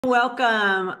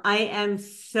Welcome. I am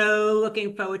so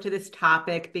looking forward to this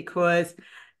topic because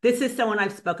this is someone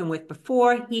I've spoken with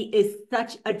before. He is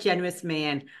such a generous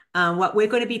man. What we're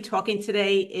going to be talking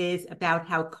today is about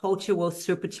how culture will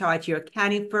supercharge your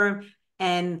accounting firm.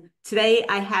 And today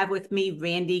I have with me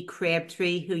Randy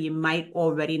Crabtree, who you might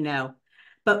already know.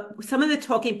 But some of the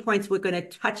talking points we're going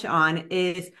to touch on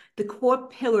is the core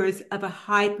pillars of a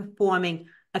high performing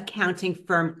accounting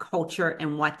firm culture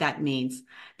and what that means.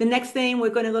 The next thing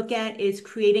we're going to look at is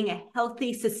creating a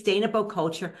healthy, sustainable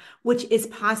culture, which is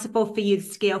possible for you to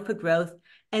scale for growth.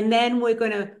 And then we're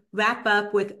going to wrap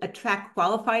up with attract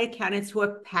qualified accountants who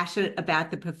are passionate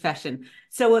about the profession.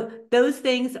 So those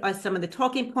things are some of the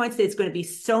talking points. There's going to be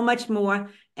so much more.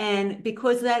 And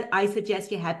because of that, I suggest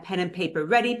you have pen and paper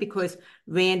ready because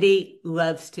Randy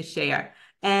loves to share.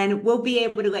 And we'll be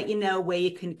able to let you know where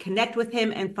you can connect with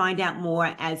him and find out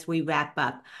more as we wrap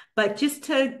up. But just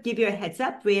to give you a heads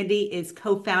up, Randy is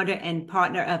co-founder and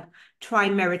partner of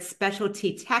Tri-Merit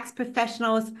Specialty Tax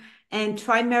Professionals. And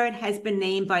Tri-Merit has been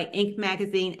named by Inc.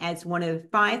 magazine as one of the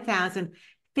 5,000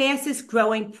 fastest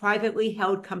growing privately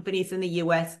held companies in the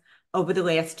US over the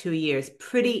last 2 years.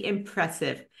 Pretty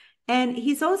impressive. And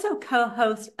he's also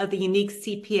co-host of the Unique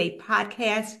CPA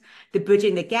podcast, the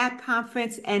Bridging the Gap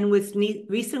conference, and was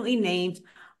recently named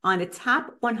on the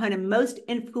top 100 most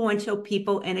influential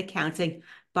people in accounting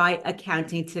by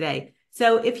Accounting Today.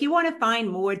 So if you want to find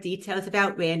more details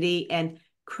about Randy and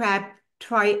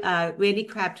Randy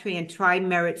Crabtree and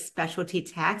Tri-Merit Specialty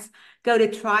Tax, go to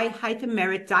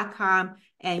tri-merit.com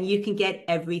and you can get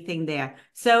everything there.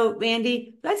 So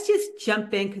Randy, let's just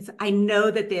jump in because I know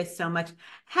that there's so much.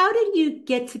 How did you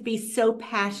get to be so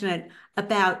passionate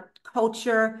about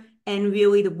culture and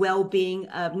really the well-being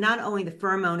of not only the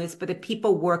firm owners, but the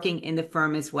people working in the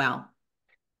firm as well?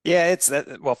 Yeah, it's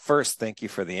that. Well, first, thank you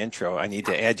for the intro. I need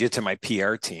to add you to my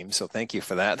PR team, so thank you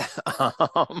for that.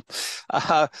 Um,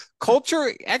 uh,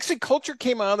 culture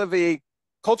came out of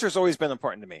culture has always been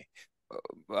important to me.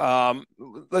 Um,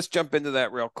 let's jump into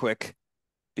that real quick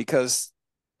because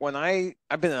I've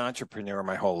been an entrepreneur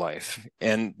my whole life,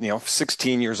 and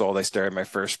 16 years old, I started my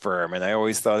first firm, and I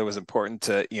always thought it was important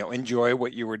to enjoy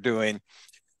what you were doing.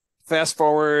 Fast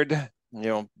forward,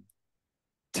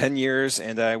 10 years,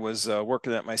 and I was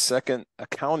working at my second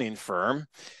accounting firm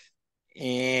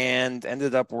and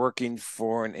ended up working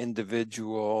for an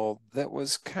individual that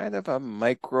was kind of a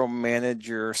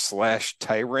micromanager slash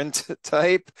tyrant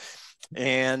type.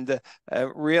 And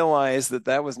realized that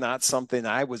that was not something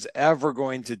I was ever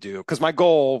going to do because my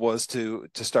goal was to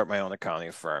start my own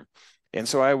accounting firm. And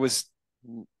so I was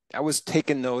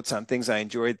taking notes on things I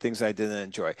enjoyed, things I didn't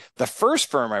enjoy. The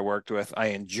first firm I worked with, I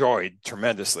enjoyed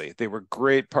tremendously. They were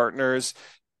great partners,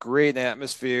 great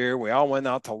atmosphere. We all went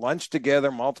out to lunch together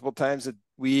multiple times a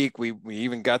week. We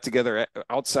even got together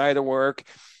outside of work.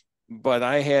 But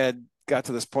I had got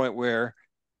to this point where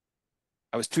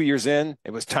I was 2 years in.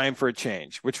 It was time for a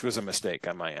change, which was a mistake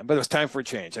on my end, but it was time for a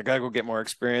change. I got to go get more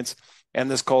experience.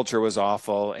 And this culture was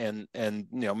awful. And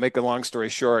make a long story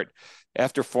short,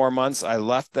 after 4 months, I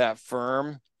left that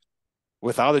firm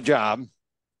without a job.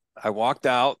 I walked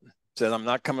out, said, I'm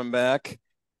not coming back.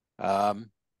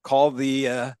 Called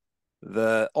the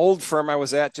old firm I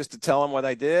was at just to tell them what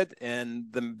I did. And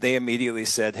they immediately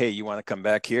said, hey, you want to come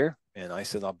back here? And I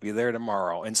said, I'll be there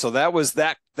tomorrow. And so that was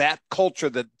that culture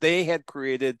that they had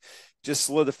created just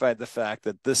solidified the fact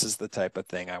that this is the type of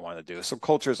thing I want to do. So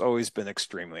culture has always been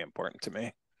extremely important to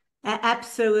me.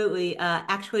 Absolutely.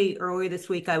 Actually, earlier this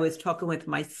week, I was talking with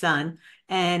my son,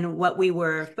 and what we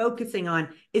were focusing on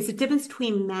is the difference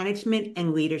between management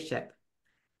and leadership.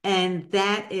 And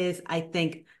that is, I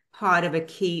think, part of a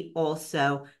key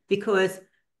also, because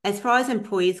as far as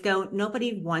employees go,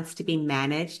 nobody wants to be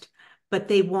managed, but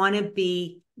they want to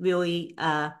be really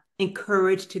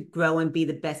encouraged to grow and be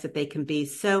the best that they can be.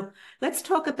 So let's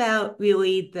talk about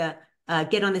really the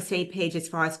get on the same page as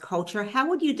far as culture. How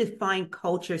would you define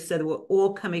culture so that we're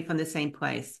all coming from the same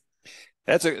place?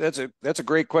 That's a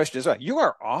great question as well. You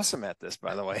are awesome at this,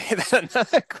 by the way.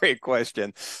 Another great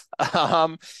question.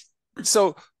 Um,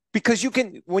 so because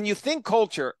when you think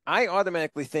culture, I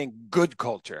automatically think good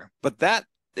culture, but that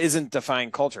isn't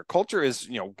defined culture. Culture is,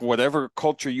 whatever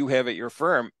culture you have at your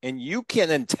firm, and you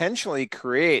can intentionally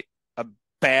create a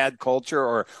bad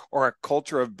culture or a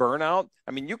culture of burnout.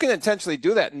 I mean, you can intentionally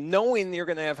do that knowing you're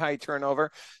going to have high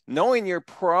turnover, knowing you're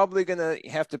probably going to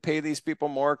have to pay these people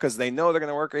more because they know they're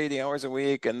going to work 80 hours a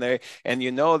week and you're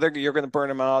going to burn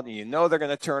them out and they're going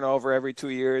to turn over every 2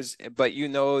 years, but you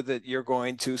know that you're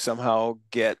going to somehow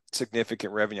get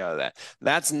significant revenue out of that.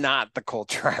 That's not the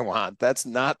culture I want. That's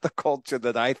not the culture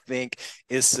that I think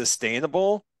is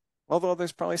sustainable although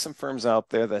there's probably some firms out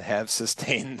there that have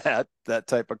sustained that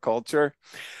type of culture.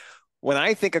 When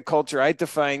I think of culture, I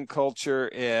define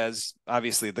culture as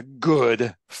obviously the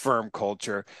good firm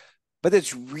culture, but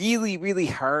it's really, really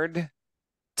hard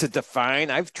to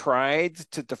define. I've tried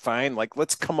to define, like,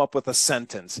 let's come up with a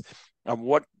sentence of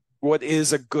what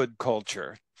is a good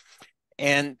culture.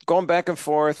 And going back and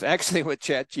forth, actually with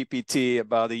ChatGPT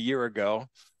about a year ago,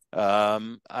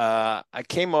 I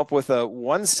came up with a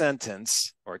one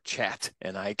sentence, or chat,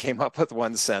 and I came up with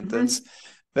one sentence Mhm.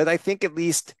 that I think, at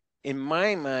least in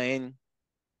my mind,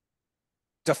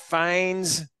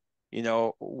 defines,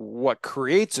 what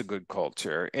creates a good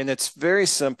culture. And it's very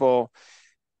simple.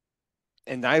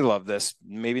 And I love this.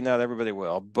 Maybe not everybody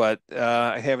will, but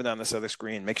I have it on this other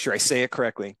screen. Make sure I say it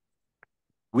correctly.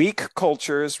 Weak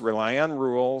cultures rely on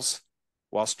rules,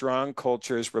 while strong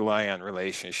cultures rely on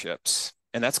relationships.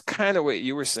 And that's kind of what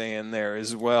you were saying there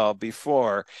as well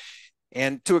before.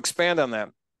 And to expand on that,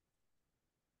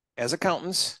 as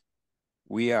accountants,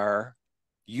 we are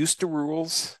used to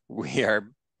rules. We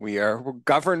are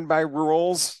governed by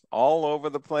rules all over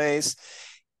the place.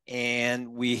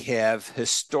 And we have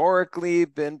historically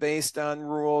been based on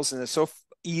rules. And it's so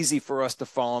easy for us to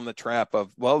fall in the trap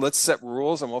of, well, let's set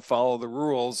rules and we'll follow the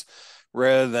rules,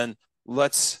 rather than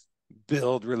let's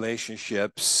build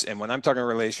relationships. And when I'm talking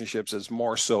relationships, it's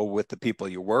more so with the people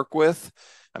you work with.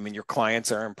 I mean, your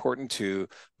clients are important too,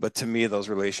 but to me, those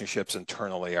relationships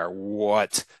internally are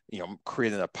what,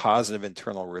 creating a positive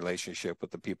internal relationship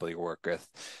with the people you work with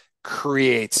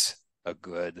creates a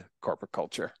good corporate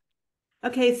culture.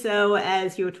 Okay, so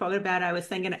as you were talking about, I was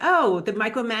thinking, oh, the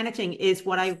micromanaging is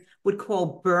what I would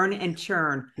call burn and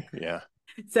churn. Yeah.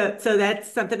 So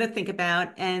that's something to think about.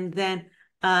 And then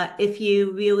if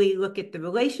you really look at the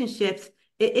relationships,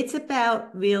 it's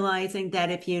about realizing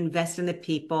that if you invest in the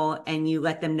people and you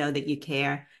let them know that you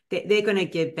care, they're going to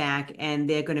give back and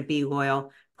they're going to be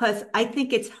loyal. Plus, I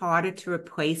think it's harder to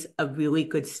replace a really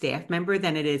good staff member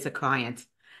than it is a client.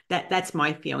 That's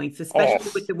my feelings, Oh,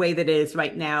 especially with the way that it is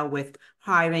right now with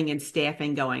hiring and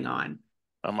staffing going on.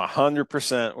 I'm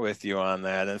 100% with you on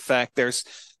that. In fact, there's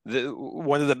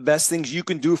one of the best things you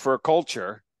can do for a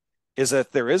culture is that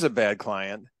if there is a bad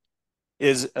client,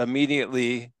 is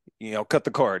immediately, cut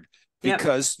the cord, Yep.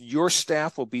 because your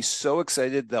staff will be so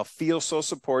excited. They'll feel so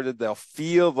supported. They'll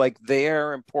feel like they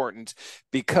are important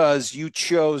because you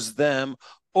chose them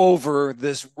over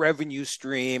this revenue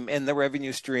stream, and the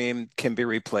revenue stream can be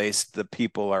replaced. The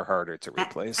people are harder to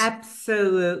replace.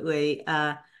 Absolutely.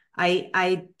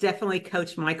 I definitely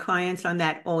coach my clients on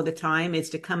that all the time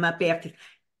is to come up after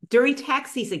during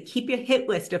tax season, keep your hit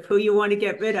list of who you want to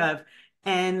get rid of,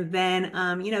 and then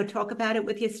talk about it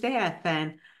with your staff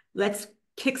and let's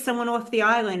kick someone off the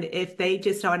island if they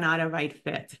just are not a right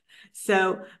fit.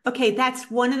 So, okay, that's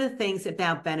one of the things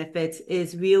about benefits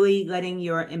is really letting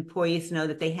your employees know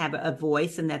that they have a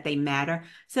voice and that they matter.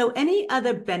 So, any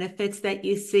other benefits that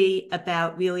you see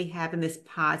about really having this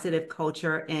positive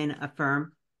culture in a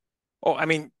firm? Oh, I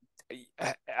mean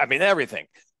everything.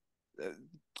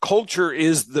 Culture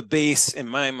is the base in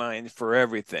my mind for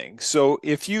everything. So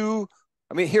here,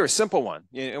 a simple one,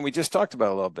 and we just talked about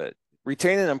it a little bit,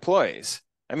 retaining employees.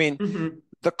 I mean, Hmm.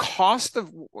 the cost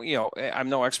of, I'm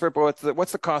no expert, but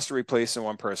what's the cost of replacing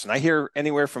one person? I hear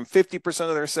anywhere from 50%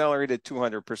 of their salary to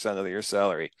 200% of their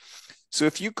salary. So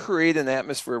if you create an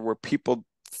atmosphere where people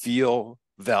feel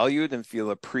valued and feel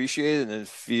appreciated and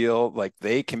feel like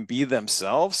they can be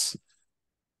themselves,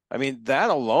 I mean, that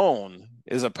alone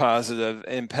is a positive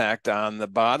impact on the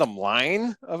bottom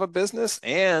line of a business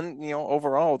and,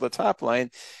 overall the top line.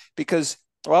 Because,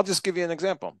 well, I'll just give you an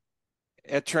example.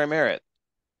 At Trimerit,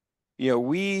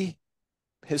 we've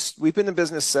been in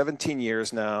business 17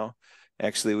 years now.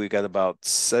 Actually, we got about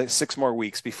six more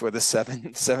weeks before the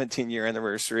 17-year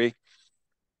anniversary.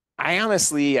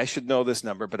 I should know this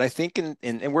number, but I think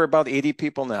and we're about 80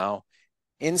 people now.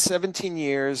 In 17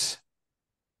 years,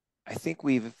 I think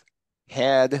we've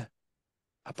had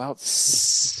about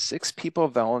six people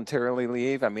voluntarily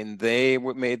leave. I mean, they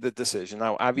made the decision.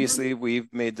 Now, obviously,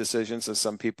 we've made decisions that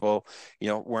some people,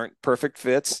 weren't perfect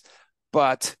fits,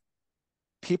 but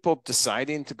people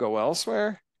deciding to go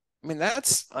elsewhere. I mean,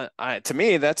 that's to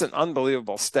me, that's an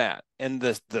unbelievable stat. And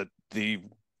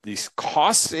these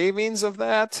cost savings of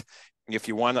that, if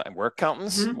you want to, we're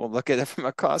accountants, Hmm. we'll look at it from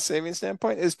a cost saving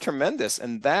standpoint, is tremendous.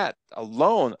 And that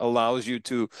alone allows you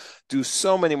to do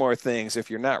so many more things if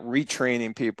you're not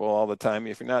retraining people all the time,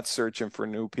 if you're not searching for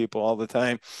new people all the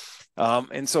time.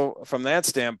 And so from that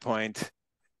standpoint,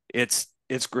 it's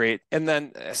great. And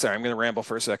then, sorry, I'm going to ramble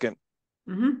for a second.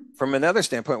 Hmm. From another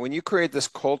standpoint, when you create this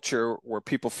culture where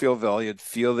people feel valued,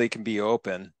 feel they can be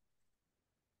open,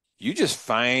 you just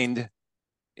find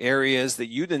areas that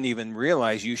you didn't even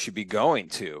realize you should be going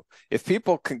to. If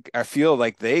people can, I feel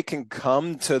like they can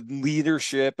come to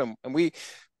leadership, and we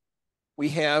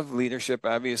have leadership,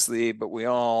 obviously, but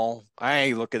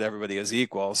I look at everybody as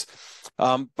equals.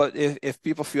 But if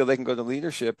people feel they can go to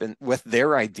leadership and with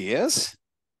their ideas,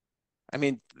 I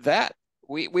mean, that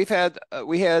we had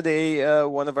a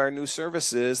one of our new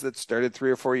services that started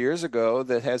 3 or 4 years ago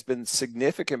that has been a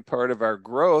significant part of our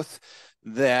growth,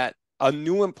 that a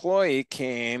new employee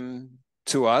came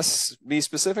to us, me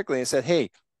specifically, and said, "Hey,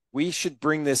 we should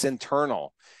bring this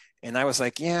internal." And I was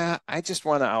like, "Yeah, I just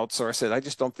want to outsource it. I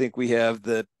just don't think we have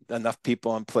the enough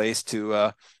people in place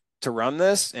to run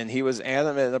this." And he was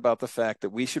adamant about the fact that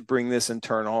we should bring this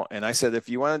internal. And I said, "If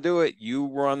you want to do it, you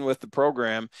run with the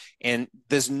program." And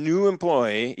this new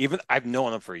employee, even I've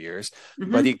known him for years,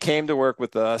 but he Mm-hmm. came to work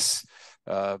with us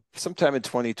sometime in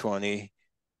 2020,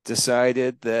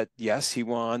 decided that yes, he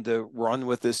wanted to run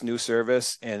with this new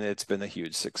service, and it's been a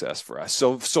huge success for us.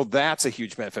 So that's a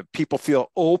huge benefit. People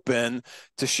feel open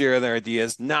to share their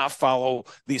ideas, not follow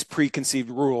these preconceived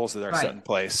rules that are set Right. in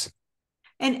place.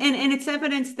 And it's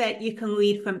evidence that you can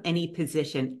lead from any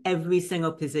position. Every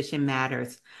single position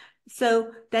matters.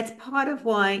 So that's part of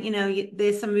why,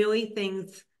 there's some really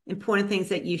important things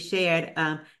that you shared.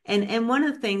 And one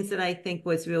of the things that I think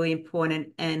was really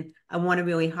important and I want to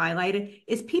really highlight it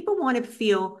is people want to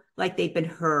feel like they've been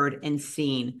heard and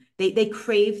seen. They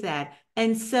crave that.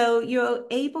 And so you're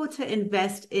able to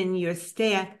invest in your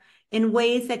staff in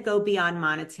ways that go beyond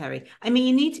monetary. I mean,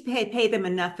 you need to pay them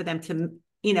enough for them to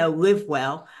live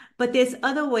well. But there's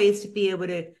other ways to be able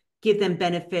to give them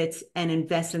benefits and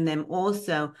invest in them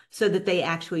also so that they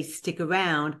actually stick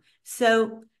around.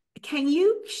 So, can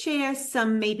you share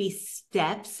some maybe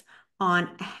steps on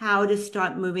how to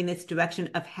start moving this direction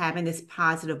of having this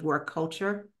positive work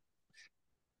culture?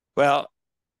 Well,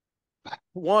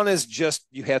 one is just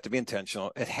you have to be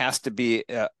intentional. It has to be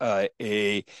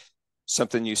a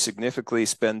something you significantly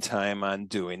spend time on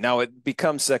doing. Now it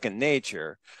becomes second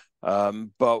nature.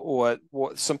 But what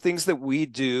some things that we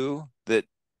do that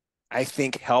I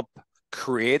think help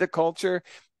create a culture,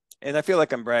 and I feel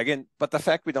like I'm bragging, but the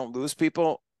fact we don't lose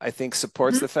people, I think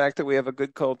supports Mhm. the fact that we have a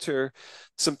good culture.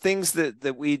 Some things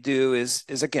that we do is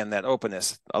again that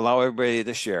openness, allow everybody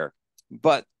to share.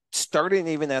 But starting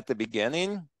even at the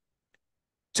beginning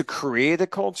to create a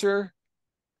culture,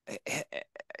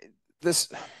 this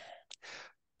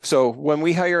so when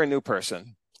we hire a new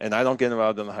person, and I don't get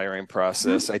involved in the hiring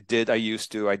process, Mhm. I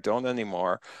used to, I don't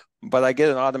anymore, but I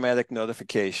get an automatic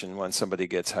notification when somebody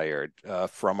gets hired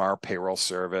from our payroll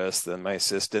service. Then my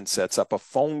assistant sets up a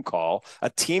phone call, a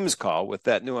Teams call with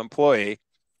that new employee.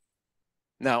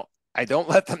 Now, I don't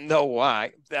let them know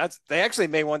why. They actually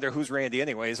may wonder who's Randy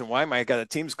anyways, and why am I got a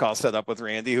Teams call set up with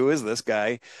Randy? Who is this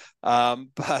guy?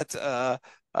 But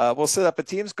we'll set up a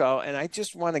Teams call, and I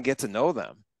just want to get to know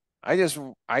them. I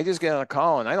just get on a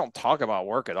call, and I don't talk about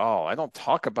work at all. I don't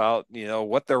talk about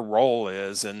what their role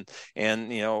is, and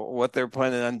what they're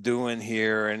planning on doing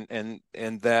here,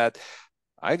 and that.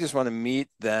 I just want to meet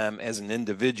them as an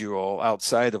individual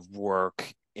outside of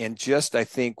work. And just, I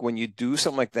think when you do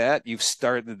something like that, you've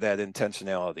started that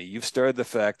intentionality. You've started the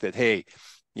fact that, hey,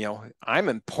 I'm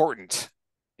important,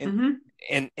 and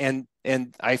Mhm.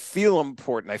 and I feel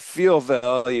important. I feel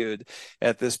valued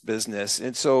at this business.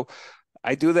 And so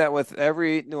I do that with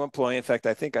every new employee. In fact,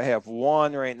 I think I have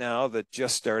one right now that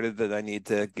just started that I need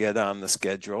to get on the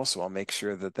schedule. So I'll make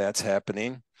sure that that's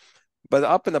happening. But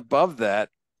up and above that,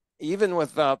 even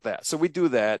without that, so we do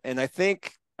that, and I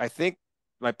think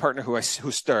my partner who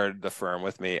started the firm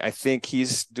with me, I think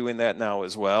he's doing that now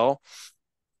as well.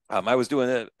 I was doing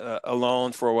it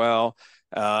alone for a while,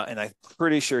 and I'm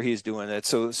pretty sure he's doing it.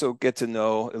 So get to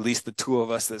know at least the two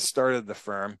of us that started the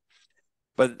firm.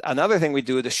 But another thing we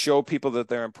do to show people that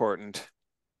they're important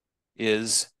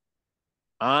is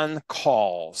on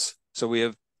calls. So we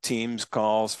have Teams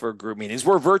calls for group meetings.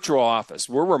 We're virtual office.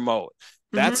 We're remote.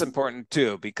 That's Mhm. important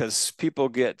too because people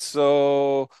get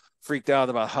so freaked out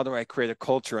about how do I create a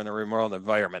culture in a remote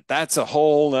environment. That's a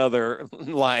whole nother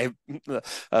live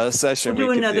We'll session we do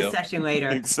could another do. session later.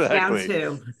 Round Exactly.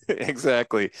 two.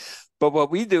 Exactly. But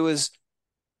what we do is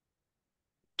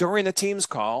during a Teams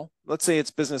call, let's say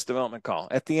it's business development call.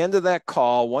 At the end of that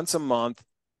call, once a month,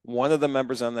 one of the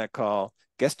members on that call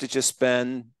gets to just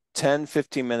spend 10,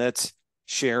 15 minutes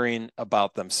sharing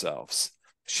about themselves,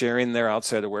 sharing their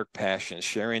outside of work passions,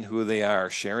 sharing who they are,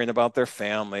 sharing about their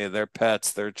family, their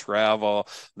pets, their travel,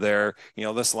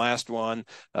 this last one,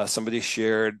 somebody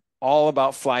shared all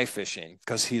about fly fishing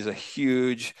because he's a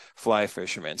huge fly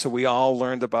fisherman. So we all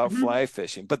learned about Mhm. fly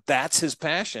fishing, but that's his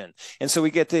passion. And so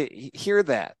we get to hear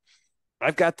that.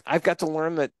 I've got to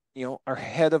learn that, our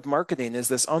head of marketing is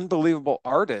this unbelievable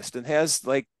artist and has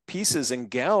like pieces in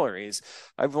galleries.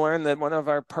 I've learned that one of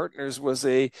our partners was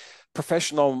a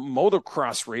professional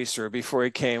motocross racer before he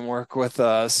came work with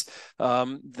us.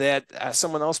 That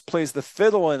someone else plays the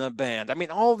fiddle in a band. I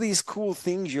mean, all these cool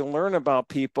things you learn about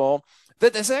people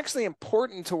that is actually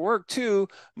important to work too,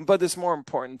 but it's more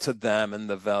important to them and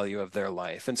the value of their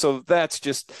life. And so that's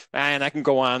just, and I can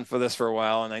go on for this for a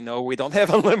while, and I know we don't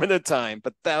have unlimited time,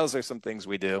 but those are some things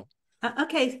we do.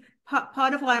 Okay,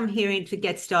 part of what I'm hearing to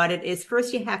get started is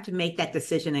first you have to make that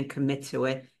decision and commit to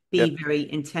it. Yep. Be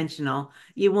very intentional.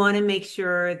 You want to make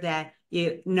sure that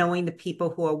you knowing the people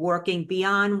who are working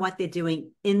beyond what they're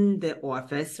doing in the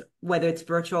office, whether it's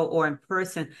virtual or in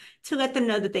person, to let them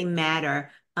know that they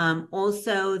matter.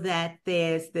 Also, that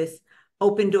there's this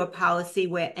open door policy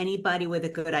where anybody with a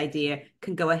good idea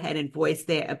can go ahead and voice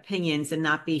their opinions and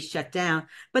not be shut down.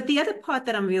 But the other part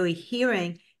that I'm really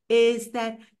hearing is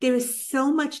that there is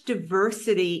so much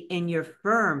diversity in your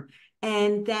firm,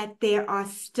 and that there are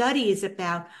studies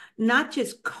about not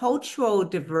just cultural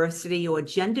diversity or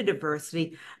gender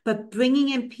diversity, but bringing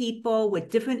in people with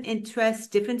different interests,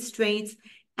 different strengths,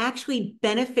 actually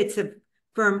benefits a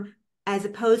firm as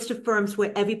opposed to firms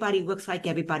where everybody looks like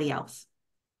everybody else.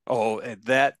 Oh, and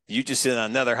that you just hit on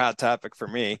another hot topic for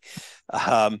me.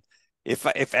 Um, if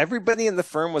everybody in the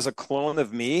firm was a clone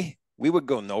of me, we would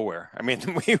go nowhere. I mean,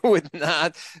 we wouldn't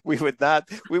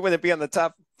be on the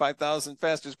top 5,000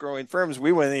 fastest growing firms.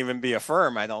 We wouldn't even be a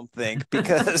firm, I don't think,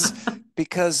 because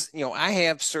I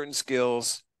have certain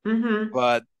skills, Mm-hmm.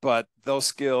 but those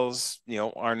skills,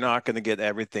 are not going to get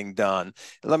everything done.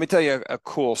 Let me tell you a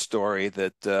cool story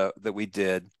that we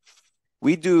did.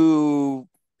 We do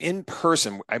in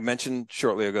person. I mentioned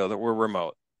shortly ago that we're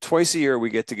remote. Twice a year, we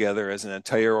get together as an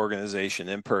entire organization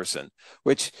in person,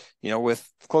 which,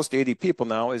 with close to 80 people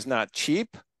now is not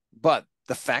cheap. But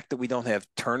the fact that we don't have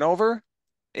turnover,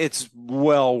 it's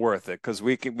well worth it because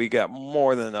we got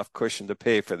more than enough cushion to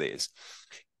pay for these.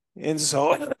 And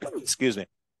so, excuse me,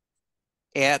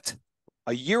 at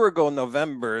a year ago,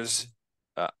 November's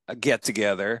get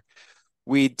together,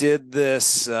 we did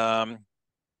this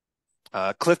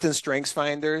Clifton Strengths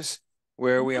Finders,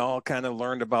 where we all kind of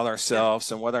learned about Yep.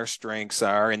 ourselves and what our strengths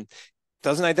are. And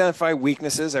doesn't identify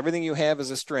weaknesses. Everything you have is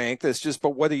a strength. It's just,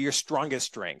 but what are your strongest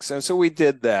strengths? And so we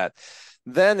did that.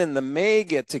 Then in the May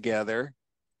get together,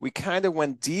 we kind of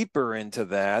went deeper into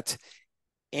that.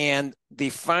 And the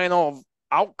final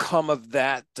outcome of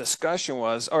that discussion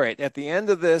was, all right, at the end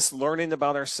of this, learning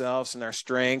about ourselves and our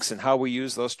strengths and how we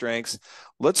use those strengths,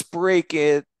 let's break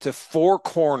it to four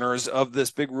corners of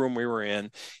this big room we were in.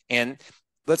 And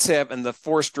let's have, and the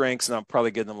four strengths, and I'm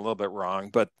probably getting them a little bit wrong,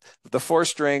 but the four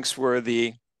strengths were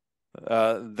the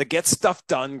get stuff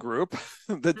done group,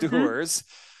 the Mm-hmm. doers,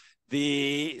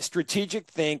 the strategic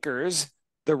thinkers,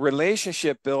 the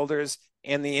relationship builders,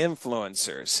 and the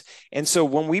influencers. And so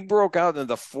when we broke out into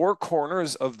the four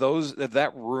corners of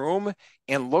that room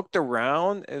and looked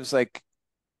around, it was like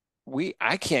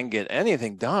I can't get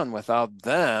anything done without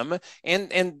them.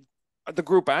 And the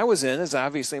group I was in is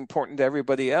obviously important to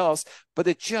everybody else, but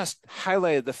it just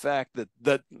highlighted the fact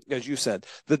that as you said,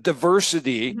 the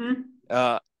diversity, Mm-hmm.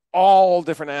 uh, all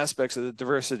different aspects of the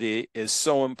diversity is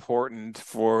so important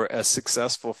for a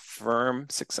successful firm.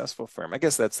 I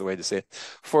guess that's the way to say it,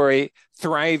 for a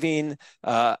thriving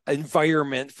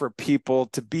environment for people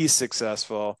to be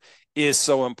successful is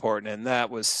so important. And that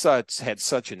had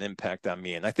such an impact on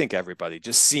me. And I think everybody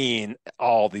just seeing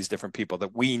all these different people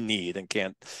that we need and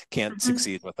can't Mm-hmm.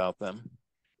 succeed without them.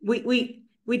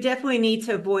 We definitely need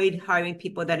to avoid hiring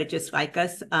people that are just like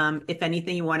us. If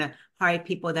anything, you want to hire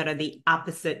people that are the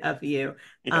opposite of you.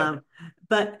 Yeah. Um,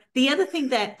 but the other thing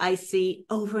that I see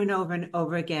over and over and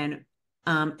over again,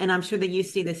 and I'm sure that you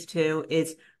see this too,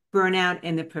 is burnout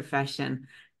in the profession.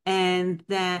 And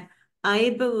that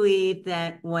I believe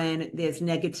that when there's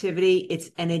negativity, it's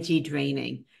energy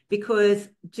draining. Because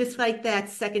just like that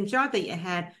second job that you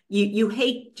had, you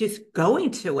hate just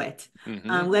going to it,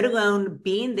 Mm-hmm. let alone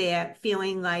being there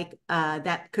feeling like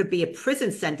that could be a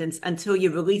prison sentence until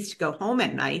you're released to go home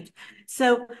at night.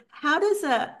 So, how does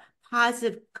a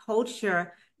positive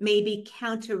culture maybe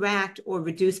counteract or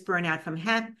reduce burnout from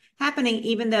happening,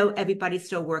 even though everybody's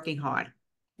still working hard?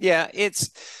 Yeah, it's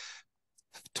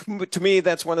to me,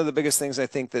 that's one of the biggest things I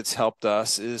think that's helped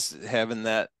us is having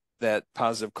that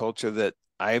positive culture that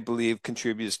I believe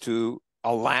contributes to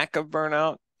a lack of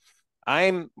burnout.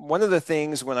 I'm one of the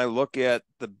things when I look at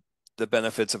the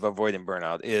benefits of avoiding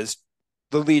burnout is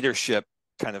the leadership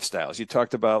kind of styles. You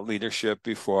talked about leadership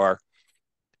before.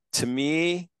 To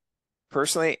me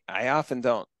personally, I often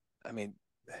don't. I mean,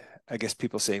 I guess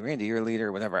people say, Randy, you're a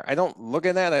leader, whatever. I don't look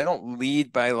at that. I don't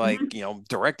lead by like, Mhm.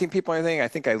 directing people or anything. I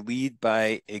think I lead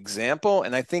by example.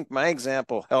 And I think my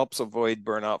example helps avoid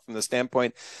burnout from the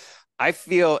standpoint. I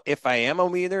feel if I am a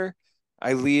leader,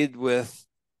 I lead with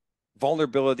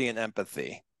vulnerability and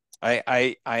empathy.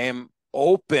 I am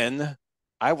open.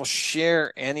 I will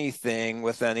share anything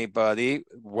with anybody,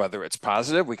 whether it's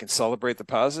positive, we can celebrate the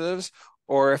positives,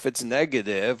 or if it's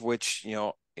negative, which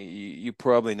you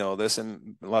probably know this,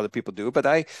 and a lot of people do, but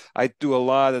I do a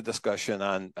lot of discussion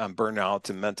on burnout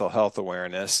and mental health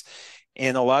awareness.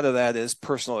 And a lot of that is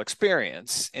personal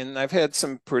experience. And I've had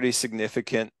some pretty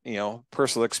significant,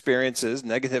 personal experiences,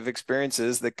 negative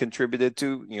experiences that contributed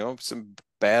to, some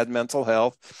bad mental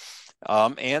health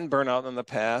and burnout in the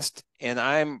past. And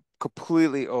I'm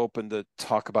completely open to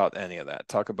talk about any of that.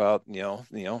 Talk about,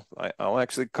 I'll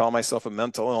actually call myself a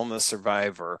mental illness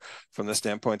survivor from the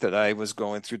standpoint that I was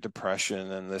going through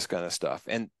depression and this kind of stuff.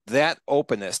 And that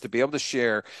openness to be able to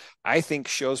share, I think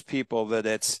shows people that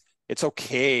it's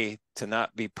okay to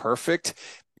not be perfect.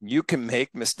 You can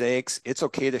make mistakes. It's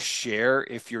okay to share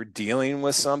if you're dealing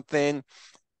with something.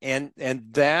 And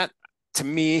that to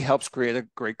me helps create a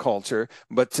great culture,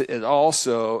 but it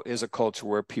also is a culture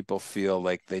where people feel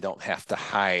like they don't have to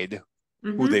hide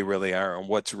who they Mhm. really are and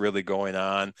what's really going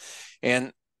on.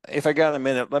 And if I got a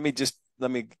minute, let me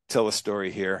tell a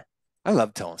story here. I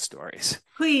love telling stories.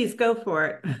 Please go for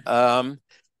it. Um,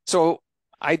 so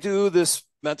I do this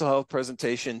mental health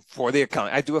presentation for the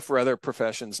accounting. I do it for other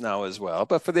professions now as well,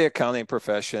 but for the accounting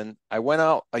profession, I went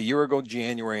out a year ago,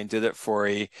 January, and did it for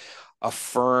a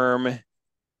firm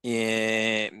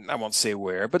in, I won't say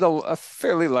where, but a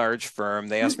fairly large firm.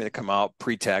 They asked me to come out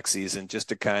pre-tax season just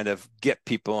to kind of get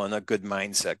people in a good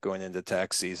mindset going into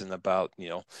tax season about,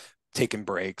 taking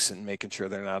breaks and making sure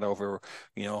they're not over,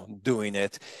 doing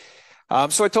it.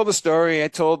 So I told the story. I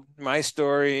told my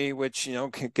story, which,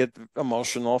 can get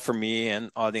emotional for me and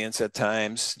audience at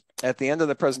times. At the end of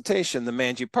the presentation, the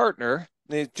managing partner,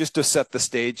 just to set the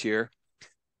stage here,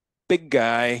 big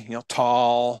guy,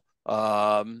 tall,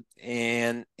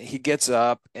 and he gets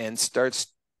up and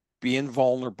starts being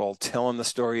vulnerable, telling the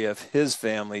story of his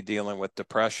family dealing with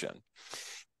depression.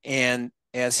 And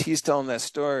as he's telling that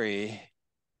story,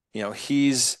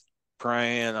 he's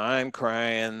crying, I'm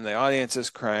crying, the audience is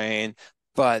crying,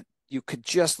 but you could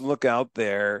just look out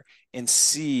there and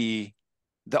see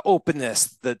the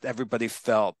openness that everybody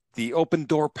felt, the open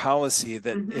door policy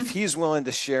that if Mhm. he's willing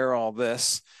to share all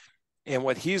this and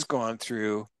what he's gone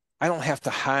through, I don't have to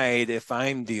hide if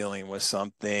I'm dealing with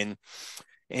something.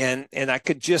 And I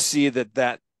could just see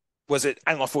that was it.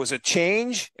 I don't know if it was a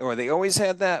change or they always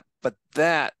had that, but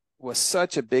that was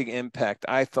such a big impact,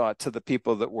 I thought, to the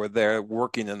people that were there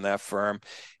working in that firm.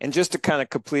 And just to kind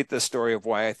of complete the story of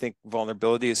why I think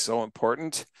vulnerability is so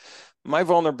important. My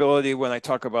vulnerability when I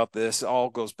talk about this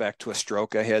all goes back to a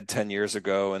stroke I had 10 years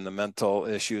ago and the mental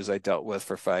issues I dealt with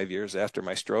for 5 years after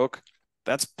my stroke.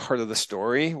 That's part of the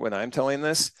story when I'm telling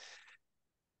this.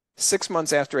 6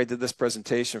 months after I did this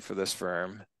presentation for this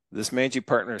firm, this managing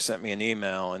partner sent me an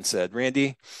email and said,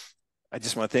 Randy, I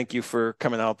just want to thank you for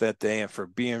coming out that day and for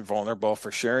being vulnerable,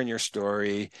 for sharing your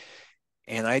story.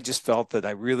 And I just felt that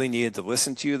I really needed to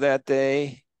listen to you that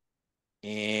day.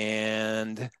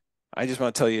 And I just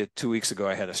want to tell you, 2 weeks ago,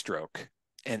 I had a stroke.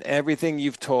 And everything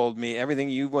you've told me, everything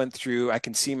you went through, I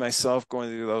can see myself going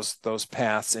through those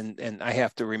paths. And I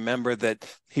have to remember that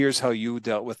here's how you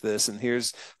dealt with this, and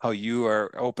here's how you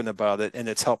are open about it. And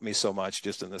it's helped me so much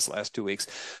just in this last 2 weeks.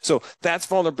 So that's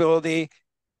vulnerability.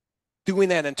 Doing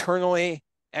that internally,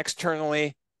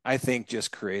 externally, I think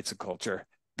just creates a culture.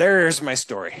 There's my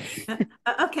story.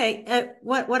 Okay.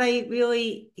 What I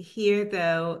really hear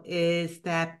though is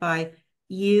that by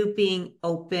you being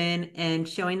open and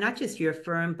showing not just your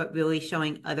firm, but really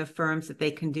showing other firms that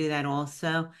they can do that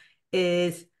also,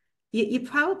 is you're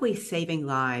probably saving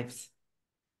lives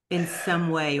in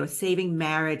some way or saving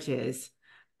marriages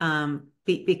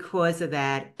because of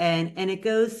that. And it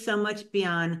goes so much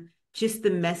beyond just the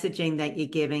messaging that you're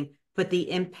giving, but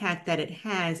the impact that it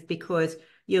has because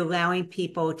you're allowing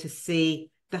people to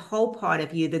see the whole part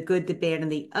of you, the good, the bad,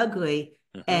 and the ugly.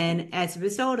 Mhm. And as a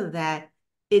result of that,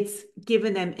 it's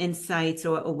given them insights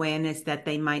or awareness that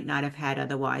they might not have had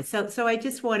otherwise. So I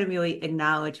just want to really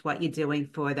acknowledge what you're doing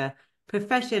for the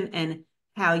profession and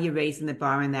how you're raising the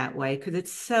bar in that way because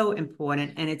it's so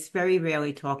important and it's very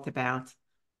rarely talked about.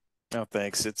 Oh,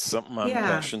 thanks. It's something I'm Yeah,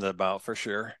 passionate about for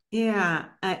sure. yeah,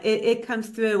 it comes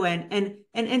through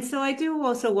and so I do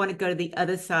also want to go to the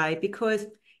other side because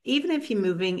even if you're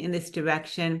moving in this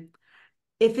direction,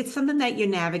 if it's something that you're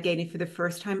navigating for the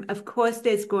first time, of course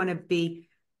there's going to be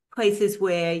places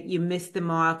where you miss the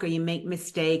mark or you make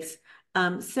mistakes.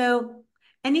 So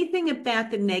anything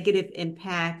about the negative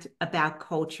impact about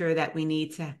culture that we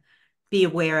need to be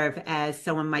aware of as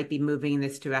someone might be moving in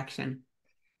this direction?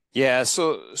 Yeah,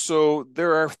 so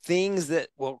there are things that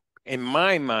will, in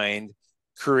my mind,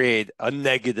 create a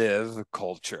negative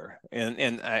culture, and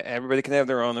everybody can have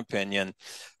their own opinion.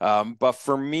 But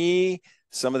for me,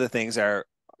 some of the things are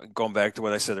going back to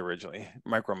what I said originally,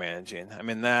 micromanaging. I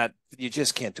mean, that you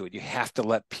just can't do it. You have to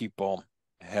let people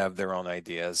have their own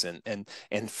ideas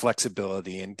and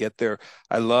flexibility and get their.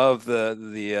 I love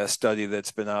the study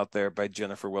that's been out there by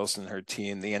Jennifer Wilson and her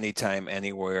team, the Anytime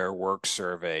Anywhere Work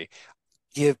Survey.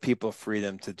 Give people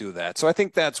freedom to do that. So I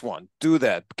think that's one. Do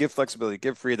that. Give flexibility,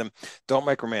 give freedom. Don't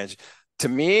micromanage. To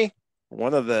me,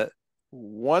 one of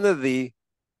the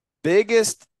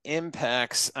biggest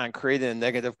impacts on creating a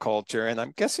negative culture, and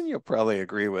I'm guessing you'll probably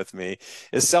agree with me,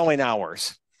 is selling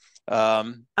hours.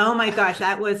 Um, Oh my gosh,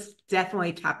 that was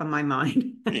definitely top of my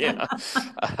mind. yeah.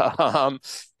 Um,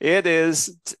 it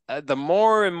is the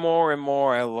more and more and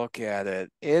more I look at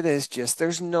it, it is just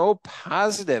there's no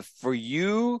positive for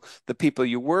you, the people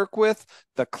you work with,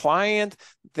 the client.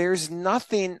 There's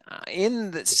nothing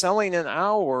in the selling an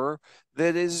hour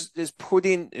that is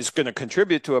going to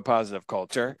contribute to a positive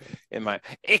culture.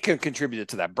 It can contribute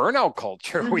to that burnout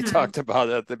culture we Mhm. talked about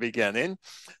at the beginning,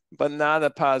 but not a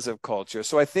positive culture.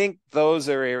 So I think those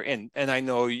are, and I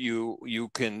know you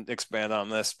can expand on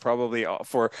this probably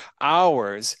for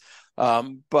hours.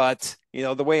 But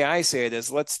the way I say it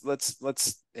is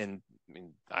and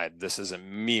this isn't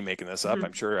me making this up.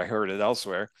 I'm Mhm. sure I heard it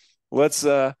elsewhere. Let's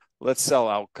let's sell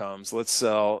outcomes. Let's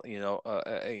sell,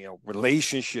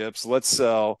 relationships. Let's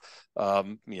sell,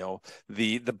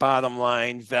 the bottom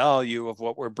line value of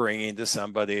what we're bringing to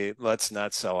somebody. Let's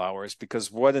not sell hours,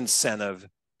 because what incentive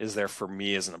is there for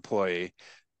me as an employee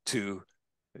to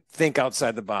think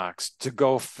outside the box, to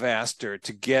go faster,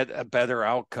 to get a better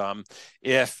outcome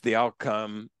if the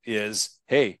outcome is,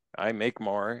 hey, I make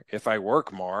more if I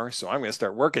work more. So I'm going to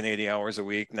start working 80 hours a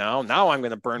week now. Now I'm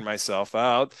going to burn myself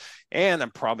out. And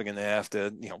I'm probably going to have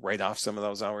to, write off some of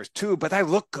those hours too. But I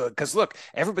look good because look,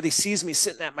 everybody sees me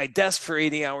sitting at my desk for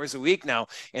 80 hours a week now.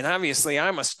 And obviously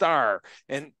I'm a star.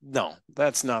 And no,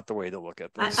 that's not the way to look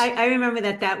at this. I remember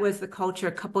that was the culture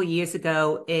a couple years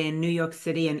ago in New York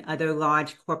City and other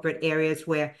large corporate areas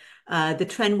where the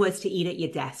trend was to eat at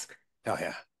your desk Oh,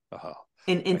 yeah. Oh,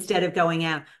 instead of going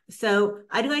out. So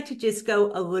I'd like to just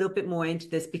go a little bit more into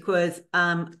this because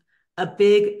I'm a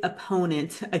big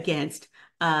opponent against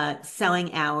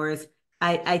selling hours.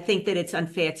 I think that it's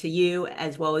unfair to you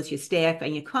as well as your staff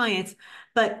and your clients.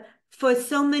 But for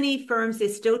so many firms, they're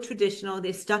still traditional.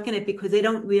 They're stuck in it because they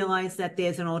don't realize that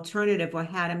there's an alternative or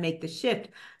how to make the shift.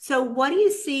 So what do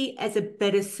you see as a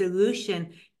better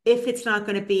solution if it's not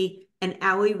going to be an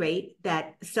hourly rate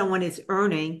that someone is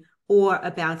earning or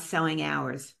about selling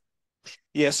hours?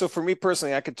 yeah, so for me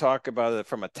personally, I could talk about it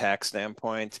from a tax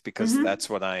standpoint because Hmm. that's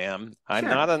what I am.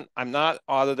 Sure. I'm not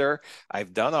auditor.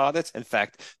 I've done audits. In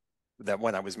fact, that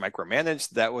when I was micromanaged,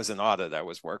 that was an audit I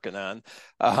was working on.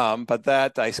 But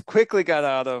that I quickly got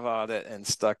out of audit and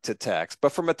stuck to tax.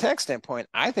 But from a tax standpoint,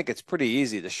 I think it's pretty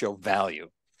easy to show value.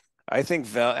 I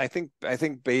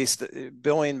think based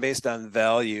billing based on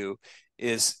value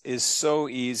is so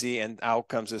easy, and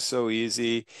outcomes is so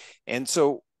easy. And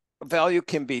so value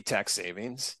can be tax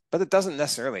savings, but it doesn't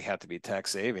necessarily have to be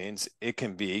tax savings. It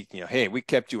can be, hey, we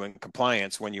kept you in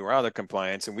compliance when you were out of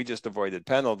compliance and we just avoided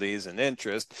penalties and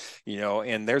interest,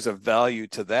 and there's a value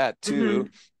to that too. Hmm.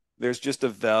 There's just a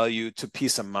value to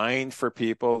peace of mind for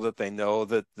people that they know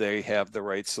that they have the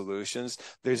right solutions.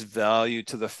 There's value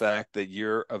to the fact that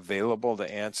you're available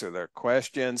to answer their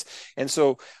questions. And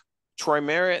so Troy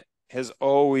Merritt has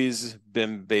always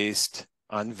been based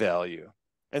on value.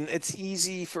 And it's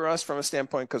easy for us from a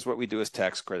standpoint because what we do is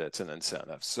tax credits and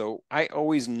incentives. So I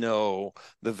always know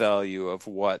the value of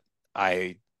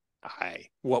I I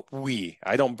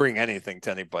don't bring anything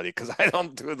to anybody because I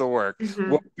don't do the work.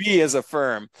 What Hmm. we as a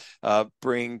firm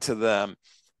bring to them.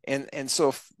 And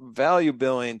so value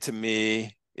billing to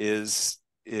me is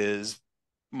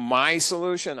my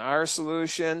solution, our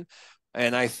solution.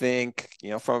 And I think,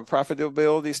 from a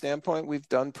profitability standpoint, we've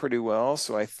done pretty well.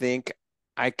 So I think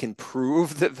I can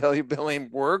prove that value billing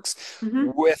works Hmm.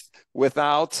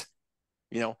 without,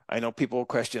 I know people will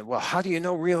question, well, how do you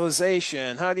know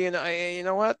realization? How do you know? You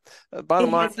know what?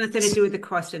 Bottom It line has nothing to is do with the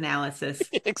cost analysis.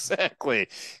 exactly.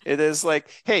 It is like,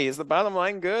 hey, is the bottom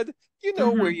line good? You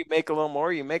know where Hmm. you make a little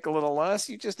more, you make a little less.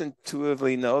 You just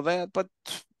intuitively know that. But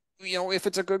if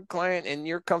it's a good client and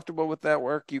you're comfortable with that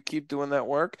work, you keep doing that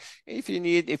work. If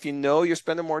you know you're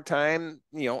spending more time,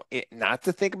 not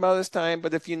to think about this time,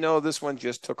 but if you know this one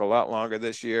just took a lot longer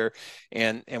this year,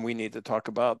 and we need to talk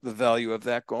about the value of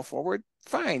that going forward,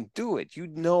 fine, do it. You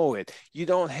know it. You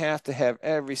don't have to have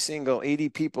every single 80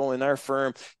 people in our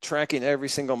firm tracking every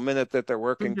single minute that they're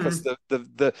working, because Mm-hmm.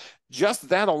 the just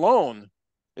that alone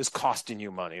is costing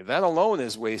you money. That alone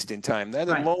is wasting time. That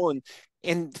Right. alone,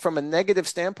 and from a negative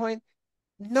standpoint,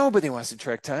 nobody wants to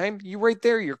track time. You right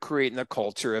there, you're creating a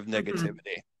culture of Mm-hmm.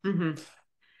 negativity. Mm-hmm.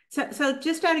 So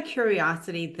just out of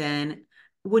curiosity, then,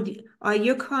 are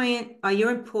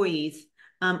your employees,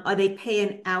 are they pay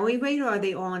an hourly rate or are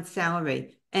they all on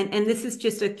salary? And this is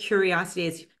just a curiosity,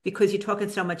 is because you're talking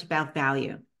so much about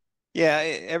value. Yeah,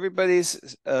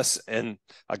 everybody's and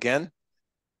again,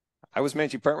 I was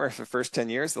managing partner for the first 10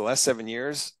 years. The last 7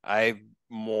 years, I've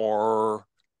more,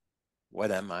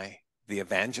 what am I? The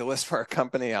evangelist for our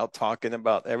company, out talking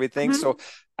about everything. So Hmm.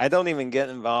 I don't even get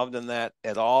involved in that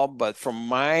at all. But from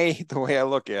the way I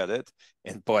look at it,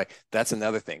 and boy, that's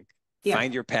another thing. Yeah.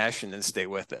 Find your passion and stay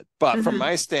with it. But from Hmm.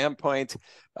 my standpoint,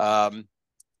 um,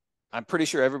 I'm pretty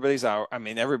sure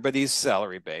everybody's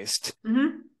salary based, Hmm.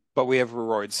 but we have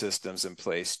reward systems in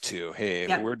place too. Hey, if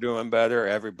Yep. we're doing better,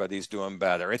 everybody's doing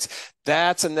better.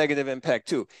 That's a negative impact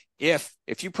too. If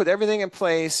you put everything in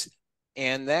place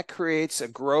and that creates a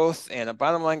growth and a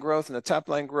bottom line growth and a top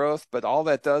line growth, but all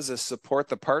that does is support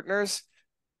the partners,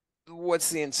 what's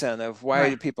the incentive? Why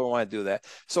do Right. people want to do that?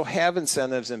 So have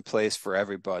incentives in place for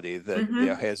everybody that, Hmm.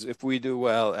 has, if we do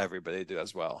well, everybody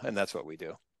does well. And that's what we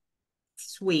do.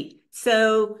 Sweet.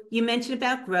 So you mentioned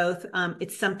about growth.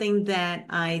 It's something that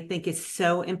I think is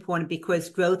so important because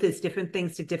growth is different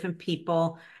things to different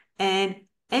people. And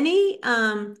any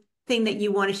thing that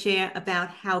you want to share about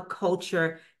how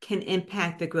culture can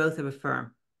impact the growth of a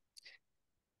firm?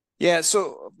 Yeah,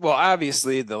 so well,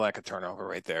 obviously the lack of turnover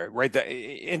right there, right there,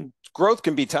 and growth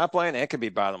can be top line and it can be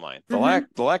bottom line. Hmm.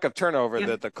 The lack of turnover Yep.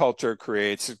 that the culture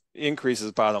creates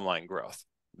increases bottom line growth.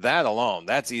 That alone,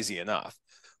 that's easy enough.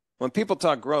 When people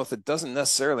talk growth, it doesn't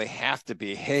necessarily have to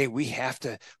be, hey, we have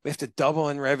to double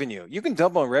in revenue. You can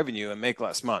double in revenue and make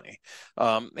less money.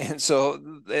 And so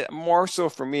more so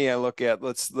for me, I look at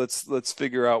let's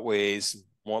figure out ways.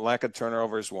 More lack of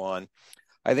turnover is one.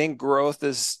 I think growth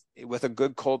is, with a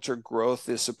good culture, growth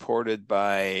is supported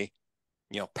by,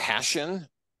 passion,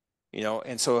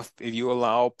 and so if you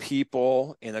allow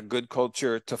people in a good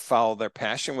culture to follow their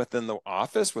passion within the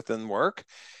office, within work,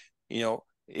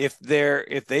 if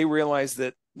they realize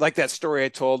that, like that story I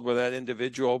told where that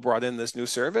individual brought in this new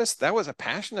service, that was a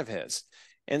passion of his.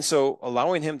 And so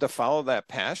allowing him to follow that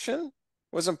passion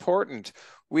was important.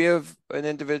 We have an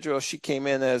individual, she came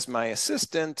in as my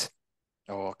assistant,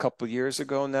 a couple of years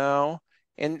ago now,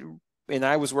 and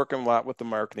I was working a lot with the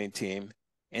marketing team,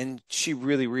 and she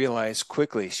really realized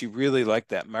quickly she really liked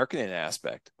that marketing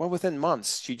aspect. Well, within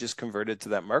months, she just converted to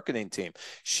that marketing team.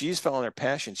 She's found her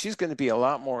passion. She's going to be a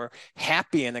lot more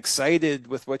happy and excited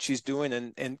with what she's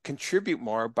doing, and contribute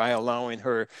more by allowing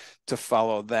her to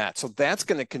follow that. So that's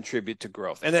going to contribute to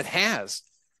growth, and it has.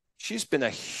 She's been a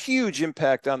huge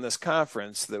impact on this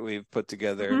conference that we've put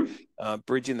together, Hmm.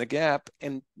 bridging the gap,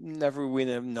 and never would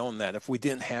have known that if we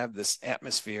didn't have this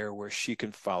atmosphere where she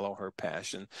can follow her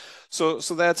passion. So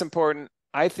that's important.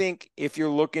 I think if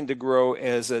you're looking to grow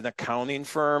as an accounting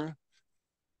firm,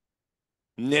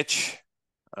 niche,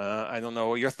 I don't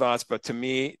know your thoughts, but to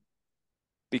me,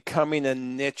 becoming a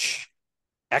niche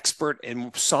expert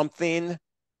in something,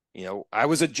 I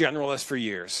was a generalist for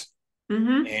years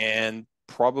Hmm. and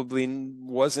probably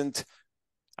wasn't,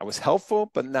 I was helpful,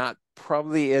 but not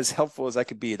probably as helpful as I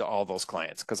could be to all those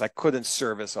clients because I couldn't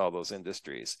service all those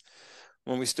industries.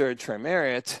 When we started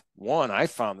Trimariat, one, I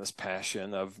found this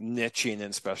passion of niching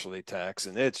in specialty tax,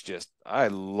 and it's just, I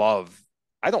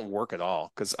don't work at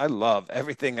all because I love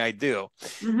everything I do.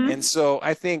 And Hmm. so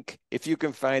I think if you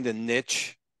can find a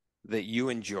niche that you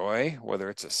enjoy, whether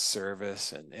it's a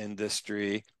service, an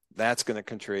industry, that's going to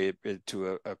contribute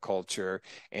to a culture.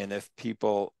 And if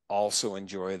people also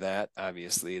enjoy that,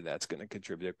 obviously that's going to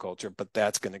contribute to culture, but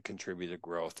that's going to contribute to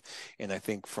growth. And I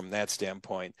think from that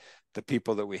standpoint, the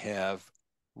people that we have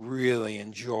really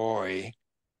enjoy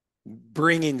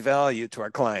bringing value to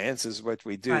our clients is what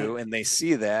we Right. do, and they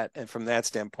see that, and from that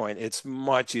standpoint it's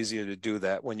much easier to do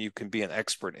that when you can be an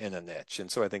expert in a niche.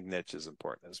 And so I think niche is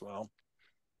important as well.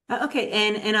 Okay,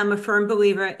 and I'm a firm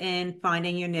believer in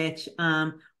finding your niche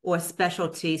or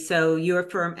specialty. So your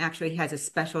firm actually has a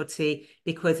specialty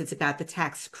because it's about the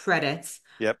tax credits,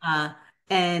 Yep. uh,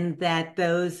 and that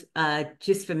those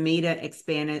just for me to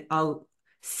expand it.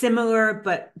 similar,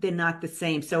 but they're not the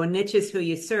same. So a niche is who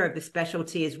you serve. The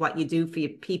specialty is what you do for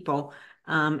your people.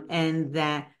 And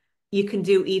that you can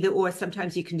do either or.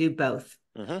 Sometimes you can do both.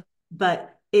 Mm-hmm.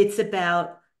 But it's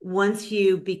about once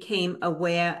you became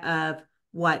aware of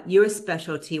what your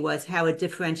specialty was, how it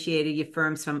differentiated your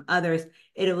firms from others,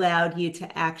 it allowed you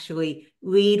to actually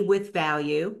lead with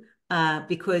value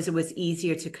because it was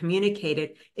easier to communicate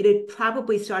it. It had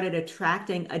probably started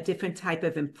attracting a different type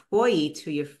of employee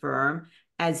to your firm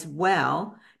as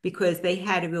well, because they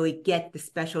had to really get the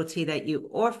specialty that you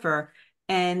offer.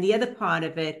 And the other part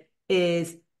of it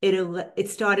is it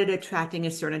started attracting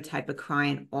a certain type of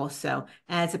client also,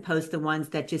 as opposed to ones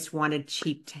that just wanted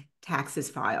cheap taxes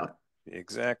filed.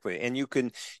 Exactly. And you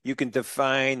can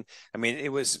define, I mean,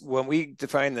 it was when we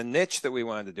defined the niche that we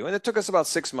wanted to do, and it took us about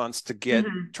 6 months to get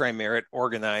Mm-hmm. Tri-Merit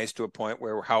organized to a point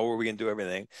where how were we going to do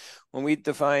everything. When we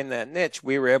defined that niche,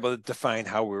 we were able to define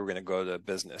how we were going to go to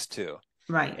business too.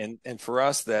 Right. And for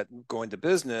us, that going to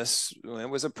business, it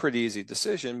was a pretty easy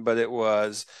decision, but it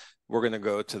was we're going to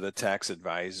go to the tax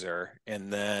advisor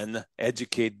and then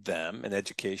educate them, and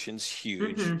education's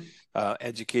huge. Mm-hmm.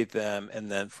 Educate them, and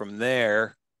then from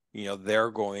there,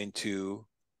 they're going to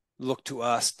look to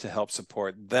us to help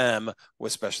support them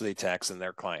with specialty tax and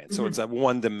their clients. So it's Mm-hmm. a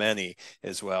one to many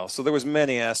as well. So there was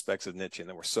many aspects of niching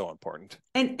that were so important.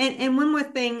 And one more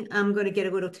thing, I'm going to get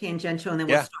a little tangential and then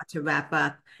we'll Yeah. start to wrap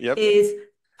up, Yep. is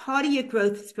part of your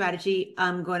growth strategy,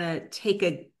 I'm going to take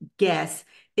a guess,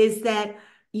 is that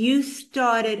you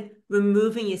started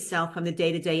removing yourself from the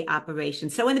day-to-day operation.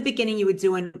 So in the beginning, you were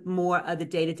doing more of the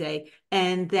day-to-day,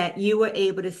 and that you were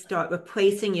able to start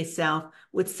replacing yourself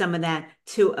with some of that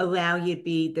to allow you to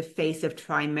be the face of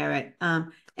Tri-Merit.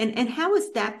 And how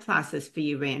was that process for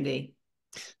you, Randy?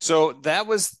 So that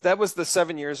was the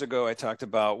 7 years ago I talked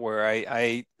about where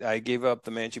I gave up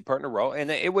the managing partner role,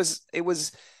 and it was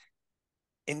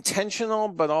intentional,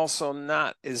 but also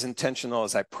not as intentional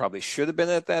as I probably should have been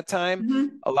at that time. Mm-hmm.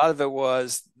 A lot of it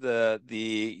was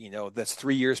that's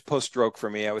 3 years post stroke for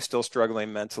me. I was still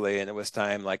struggling mentally, and it was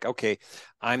time like, okay,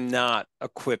 I'm not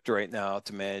equipped right now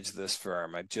to manage this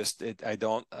firm. I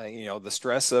don't, the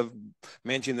stress of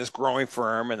managing this growing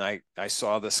firm, and I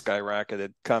saw the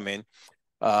skyrocketed coming,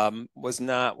 was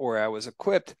not where I was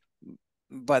equipped.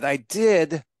 But I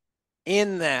did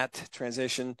in that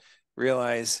transition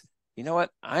realize, you know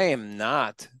what? I am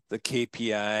not the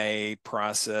KPI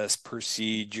process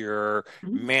procedure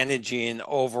managing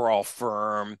overall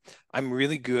firm. I'm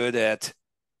really good at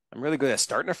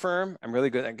starting a firm. I'm really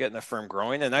good at getting a firm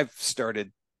growing. And I've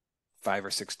started 5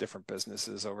 or 6 different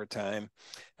businesses over time.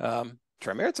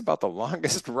 Tri-Merit's about the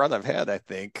longest run I've had, I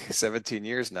think, 17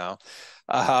 years now.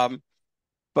 Um,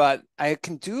 but I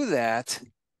can do that.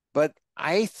 But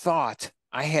I thought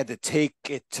I had to take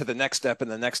it to the next step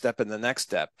and the next step and the next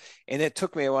step. And it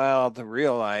took me a while to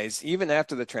realize, even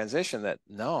after the transition, that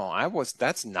no,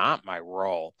 that's not my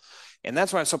role. And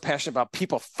that's why I'm so passionate about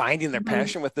people finding their Mm-hmm.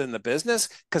 passion within the business,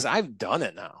 because I've done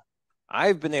it now.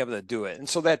 I've been able to do it. And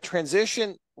so that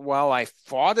transition, while I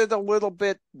fought it a little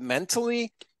bit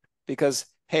mentally, because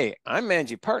hey, I'm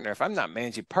managing partner. If I'm not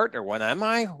managing partner, when am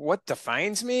I? What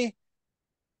defines me?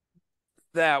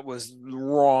 That was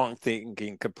wrong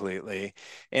thinking completely.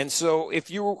 And so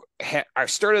if you are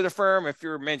started a firm, if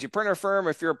you're a managing partner firm,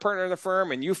 if you're a partner in the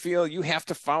firm and you feel you have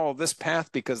to follow this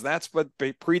path because that's what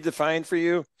predefined for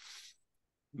you,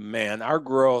 man, our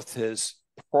growth has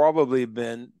probably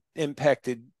been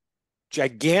impacted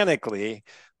gigantically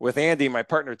with Andy, my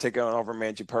partner, taking over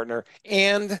managing partner,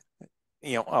 and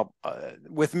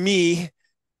with me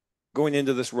going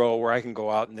into this role where I can go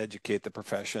out and educate the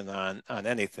profession on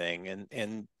anything.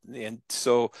 And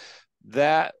so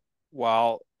that,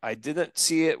 while I didn't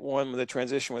see it when the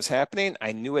transition was happening,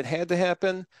 I knew it had to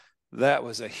happen. That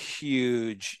was a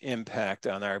huge impact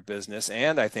on our business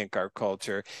and I think our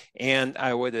culture. And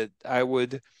I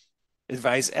would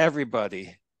advise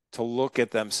everybody to look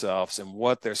at themselves and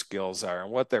what their skills are and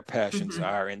what their passions Mm-hmm.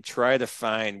 are and try to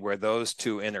find where those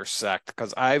two intersect,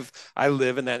 because I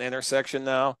live in that intersection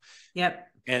now, Yep.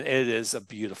 and it is a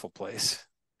beautiful place.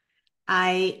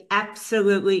 I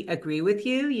absolutely agree with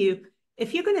you.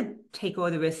 If you're going to take all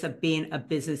the risks of being a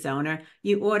business owner,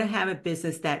 you ought to have a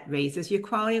business that raises your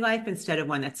quality of life instead of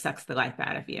one that sucks the life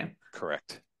out of you.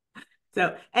 Correct.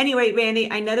 So anyway,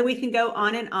 Randy, I know that we can go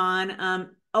on and on.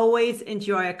 Always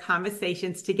enjoy our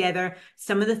conversations together.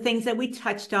 Some of the things that we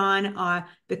touched on are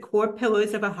the core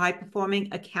pillars of a high-performing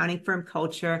accounting firm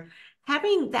culture,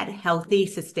 having that healthy,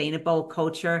 sustainable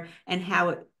culture and how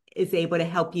it is able to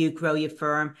help you grow your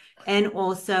firm, and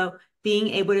also being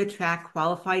able to attract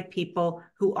qualified people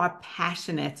who are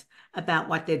passionate about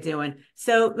what they're doing.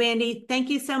 So, Randy, thank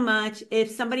you so much.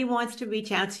 If somebody wants to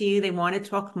reach out to you, they want to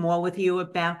talk more with you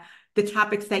about the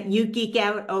topics that you geek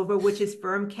out over, which is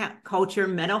firm culture,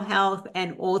 mental health,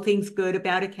 and all things good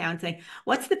about accounting,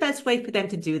 what's the best way for them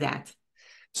to do that?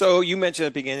 So you mentioned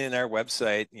at the beginning of our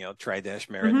website, Mm-hmm.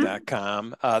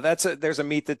 try-merit.com. There's a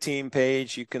meet the team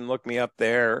page. You can look me up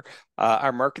there.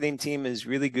 Our marketing team is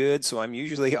really good, so I'm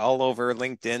usually all over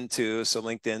LinkedIn too. So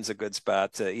LinkedIn's a good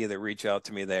spot to either reach out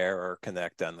to me there or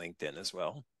connect on LinkedIn as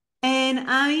well. And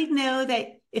I know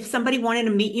that if somebody wanted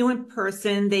to meet you in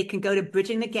person, they can go to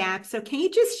Bridging the Gap. So can you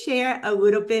just share a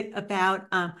little bit about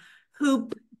who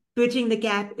Bridging the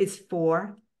Gap is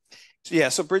for?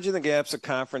 So Bridging the Gap's a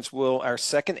conference. Our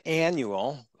second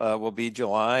annual will be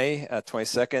July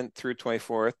 22nd through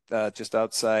 24th, just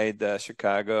outside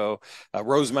Chicago,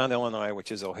 Rosemont, Illinois,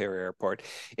 which is O'Hare Airport.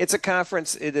 It's a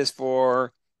conference. It is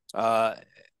for uh,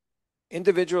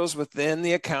 individuals within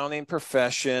the accounting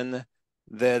profession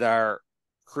that are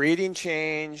creating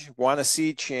change, want to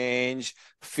see change,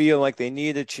 feel like they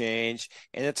need a change.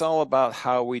 And it's all about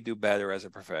how we do better as a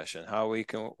profession, how we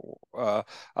can,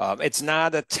 it's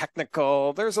not a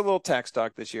technical, there's a little tax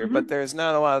talk this year, but Mm-hmm. there's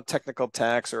not a lot of technical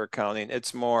tax or accounting.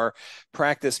 It's more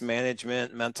practice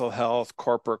management, mental health,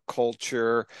 corporate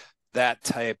culture, that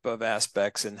type of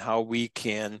aspects, and how we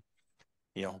can,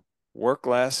 you know, work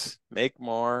less, make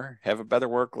more, have a better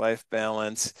work-life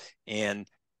balance, and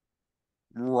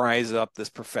rise up this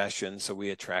profession so we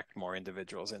attract more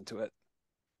individuals into it.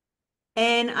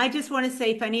 And I just want to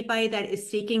say, for anybody that is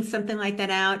seeking something like that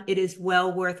out, it is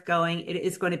well worth going. It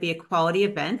is going to be a quality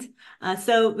event.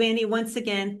 So, Randy, once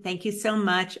again, thank you so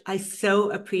much. I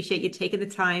so appreciate you taking the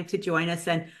time to join us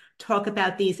and talk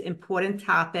about these important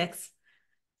topics.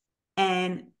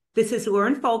 And this is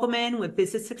Lauren Fogelman with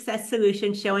Business Success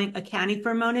Solutions, showing accounting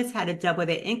firm owners how to double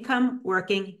their income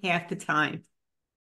working half the time.